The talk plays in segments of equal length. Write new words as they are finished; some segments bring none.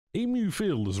Emu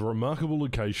Field is a remarkable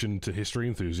location to history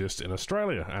enthusiasts in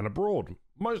Australia and abroad.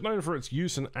 Most known for its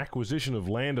use and acquisition of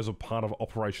land as a part of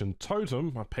Operation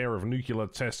Totem, a pair of nuclear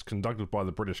tests conducted by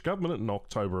the British government in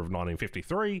October of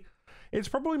 1953, it's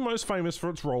probably most famous for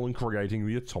its role in creating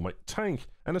the Atomic Tank,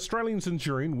 an Australian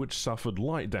Centurion which suffered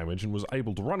light damage and was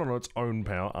able to run on its own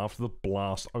power after the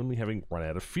blast only having run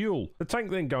out of fuel, the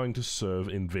tank then going to serve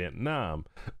in Vietnam.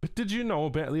 But did you know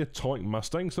about the Atomic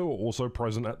Mustangs that were also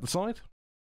present at the site?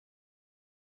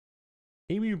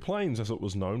 Emu Plains, as it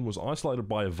was known, was isolated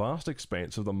by a vast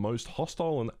expanse of the most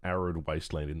hostile and arid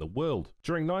wasteland in the world.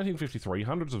 During 1953,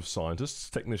 hundreds of scientists,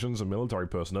 technicians and military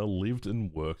personnel lived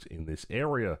and worked in this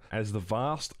area, as the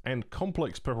vast and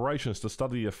complex preparations to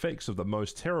study the effects of the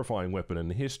most terrifying weapon in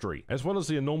history. As well as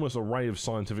the enormous array of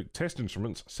scientific test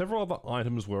instruments, several other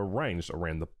items were arranged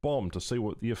around the bomb to see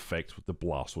what the effect the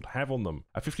blast would have on them.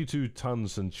 A 52-ton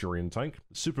Centurion tank,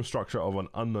 the superstructure of an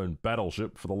unknown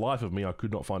battleship. For the life of me, I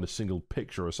could not find a single picture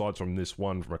aside from this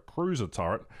one from a cruiser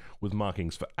turret with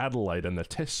markings for Adelaide and the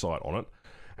test site on it.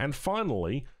 And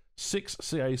finally, 6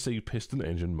 CAC piston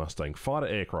engine Mustang fighter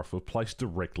aircraft were placed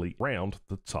directly around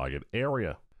the target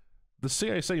area. The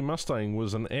CAC Mustang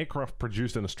was an aircraft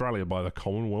produced in Australia by the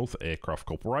Commonwealth Aircraft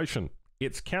Corporation.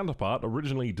 Its counterpart,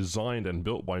 originally designed and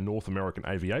built by North American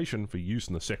Aviation for use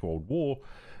in the Second World War,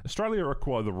 Australia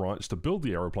acquired the rights to build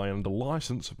the aeroplane under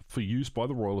license for use by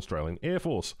the Royal Australian Air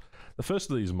Force. The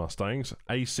first of these Mustangs,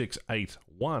 A681,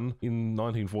 in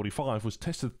 1945, was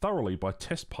tested thoroughly by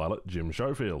test pilot Jim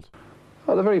Schofield.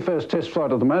 Well, the very first test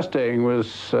flight of the Mustang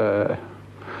was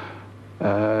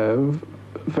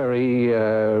very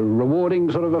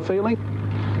rewarding sort of a feeling.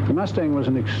 The Mustang was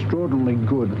an extraordinarily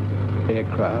good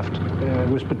aircraft. It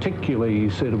was particularly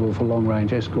suitable for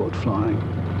long-range escort flying.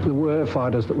 There were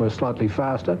fighters that were slightly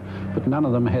faster, but none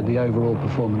of them had the overall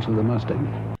performance of the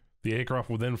Mustang. The aircraft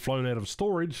were then flown out of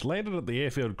storage, landed at the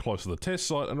airfield close to the test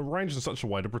site, and arranged in such a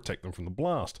way to protect them from the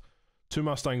blast. 2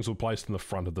 Mustangs were placed in the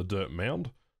front of the dirt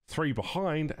mound, 3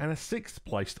 behind, and a 6th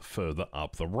placed further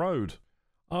up the road.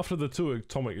 After the 2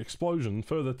 atomic explosion,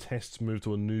 further tests moved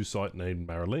to a new site named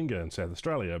Maralinga in South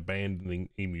Australia, abandoning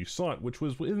Emu site, which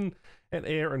was within an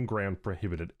air and ground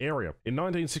prohibited area. In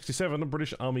 1967, a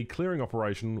British Army clearing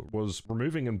operation was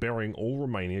removing and burying all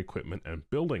remaining equipment and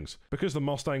buildings. Because the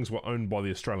Mustangs were owned by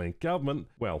the Australian government,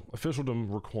 well,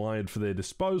 officialdom required for their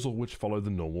disposal, which followed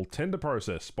the normal tender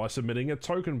process by submitting a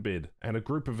token bid, and a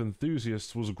group of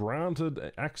enthusiasts was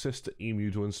granted access to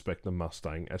Emu to inspect the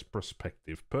Mustang as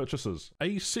prospective purchasers.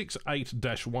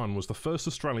 A68-1 was the first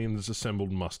Australian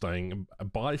disassembled Mustang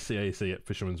by CAC at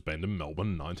Fisherman's Bend in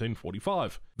Melbourne in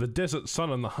 1945. The desert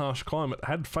sun and the harsh climate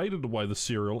had faded away the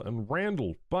serial and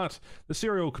Randall, but the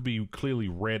serial could be clearly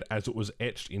read as it was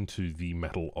etched into the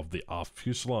metal of the aft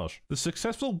fuselage. The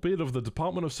successful bid of the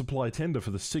Department of Supply tender for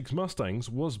the 6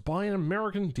 Mustangs was by an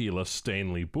American dealer,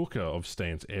 Stanley Booker of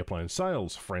Stan's Airplane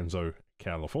Sales, Fresno,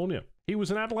 California. He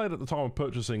was in Adelaide at the time of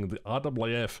purchasing the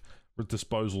RAAF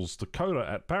Disposals Dakota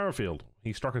at Parafield.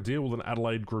 He struck a deal with an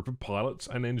Adelaide group of pilots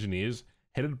and engineers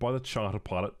headed by the charter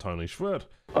pilot Tony Schwert.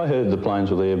 I heard the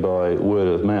planes were there by word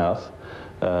of mouth,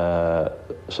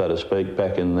 so to speak,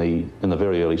 back in the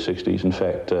very early 60s. In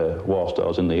fact, whilst I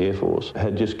was in the Air Force, I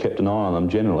had just kept an eye on them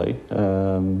generally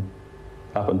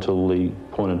up until the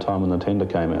point in time when the tender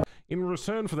came out. In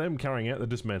return for them carrying out the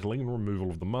dismantling and removal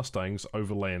of the Mustangs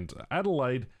overland to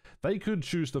Adelaide, they could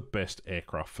choose the best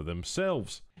aircraft for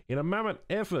themselves. In a mammoth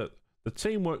effort, the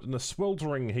team worked in a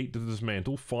sweltering heat to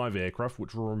dismantle 5 aircraft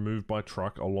which were removed by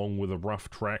truck along with a rough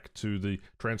track to the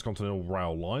Transcontinental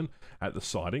Rail line at the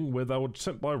siding, where they were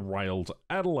sent by rail to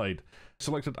Adelaide.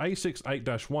 Selected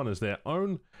A68-1 as their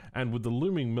own, and with the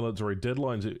looming military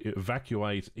deadline to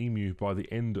evacuate Emu by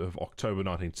the end of October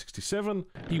 1967,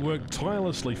 he worked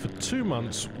tirelessly for 2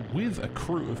 months with a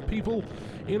crew of people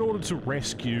in order to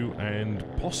rescue and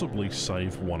possibly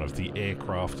save one of the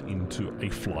aircraft into a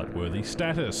flight-worthy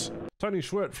status. Tony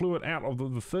Schwert flew it out of the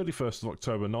 31st of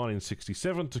October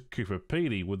 1967 to Cooper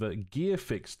Pedy with a gear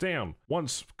fixed down.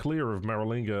 Once clear of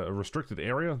Maralinga, a restricted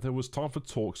area, there was time for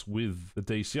talks with the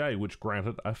DCA, which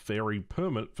granted a ferry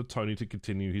permit for Tony to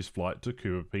continue his flight to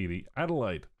Cooper Pedy,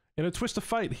 Adelaide. In a twist of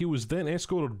fate, he was then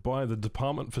escorted by the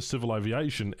Department for Civil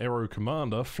Aviation Aero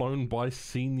Commander, flown by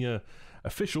senior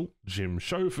official Jim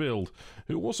Schofield,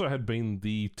 who also had been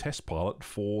the test pilot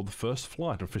for the first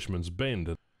flight of Fisherman's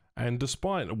Bend. And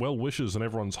despite well wishes and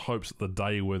everyone's hopes that the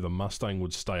day where the Mustang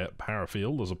would stay at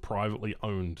Parafield as a privately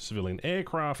owned civilian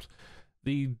aircraft,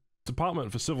 the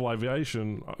Department for Civil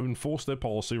Aviation enforced their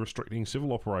policy restricting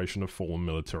civil operation of former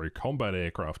military combat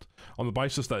aircraft, on the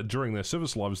basis that during their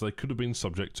service lives they could have been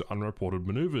subject to unreported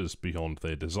manoeuvres beyond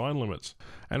their design limits.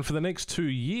 And for the next 2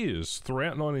 years,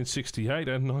 throughout 1968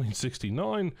 and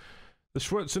 1969, the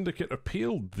Schwertz Syndicate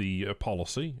appealed the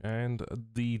policy, and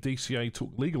the DCA took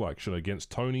legal action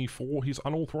against Tony for his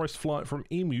unauthorised flight from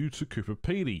Emu to Cooper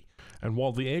Pedy. And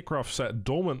while the aircraft sat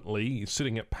dormantly,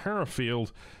 sitting at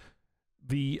Parafield,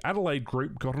 the Adelaide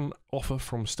group got an offer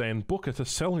from Stan Booker to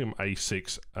sell him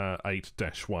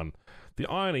A68-1. The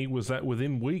irony was that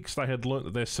within weeks they had learnt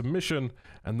that their submission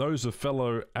and those of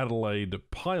fellow Adelaide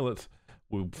pilot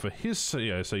for his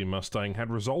CAC Mustang had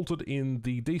resulted in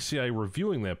the DCA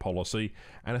reviewing their policy,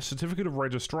 and a certificate of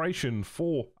registration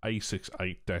for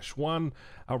A68-1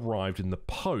 arrived in the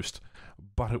post,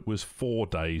 but it was 4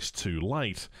 days too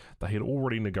late. They had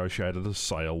already negotiated a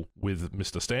sale with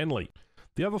Mr. Stanley.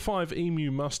 The other 5 Emu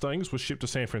Mustangs were shipped to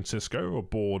San Francisco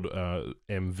aboard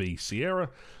MV Sierra,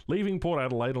 leaving Port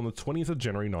Adelaide on the 20th of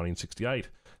January 1968.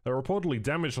 They were reportedly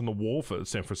damaged on the wharf at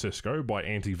San Francisco by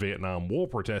anti-Vietnam War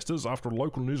protesters after a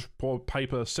local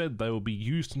newspaper said they would be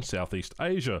used in Southeast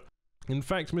Asia. In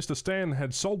fact, Mr. Stan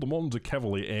had sold them on to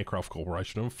Cavalier Aircraft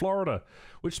Corporation in Florida,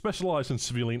 which specialised in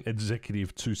civilian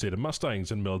executive two-seater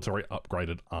Mustangs and military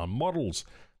upgraded armed models.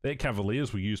 Their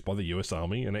Cavaliers were used by the US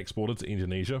Army and exported to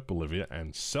Indonesia, Bolivia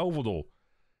and Salvador.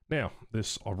 Now,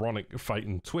 this ironic fate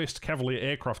and twist, Cavalier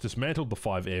Aircraft dismantled the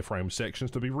 5 airframe sections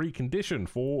to be reconditioned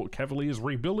for Cavalier's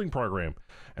rebuilding program,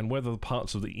 and whether the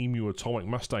parts of the Emu Atomic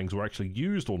Mustangs were actually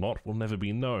used or not will never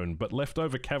be known, but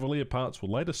leftover Cavalier parts were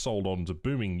later sold on to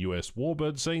booming US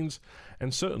warbird scenes,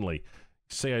 and certainly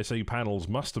CAC panels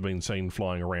must have been seen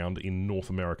flying around in North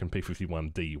American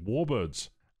P-51D warbirds.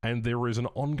 And there is an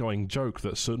ongoing joke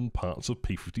that certain parts of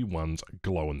P-51s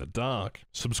glow in the dark.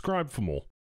 Subscribe for more.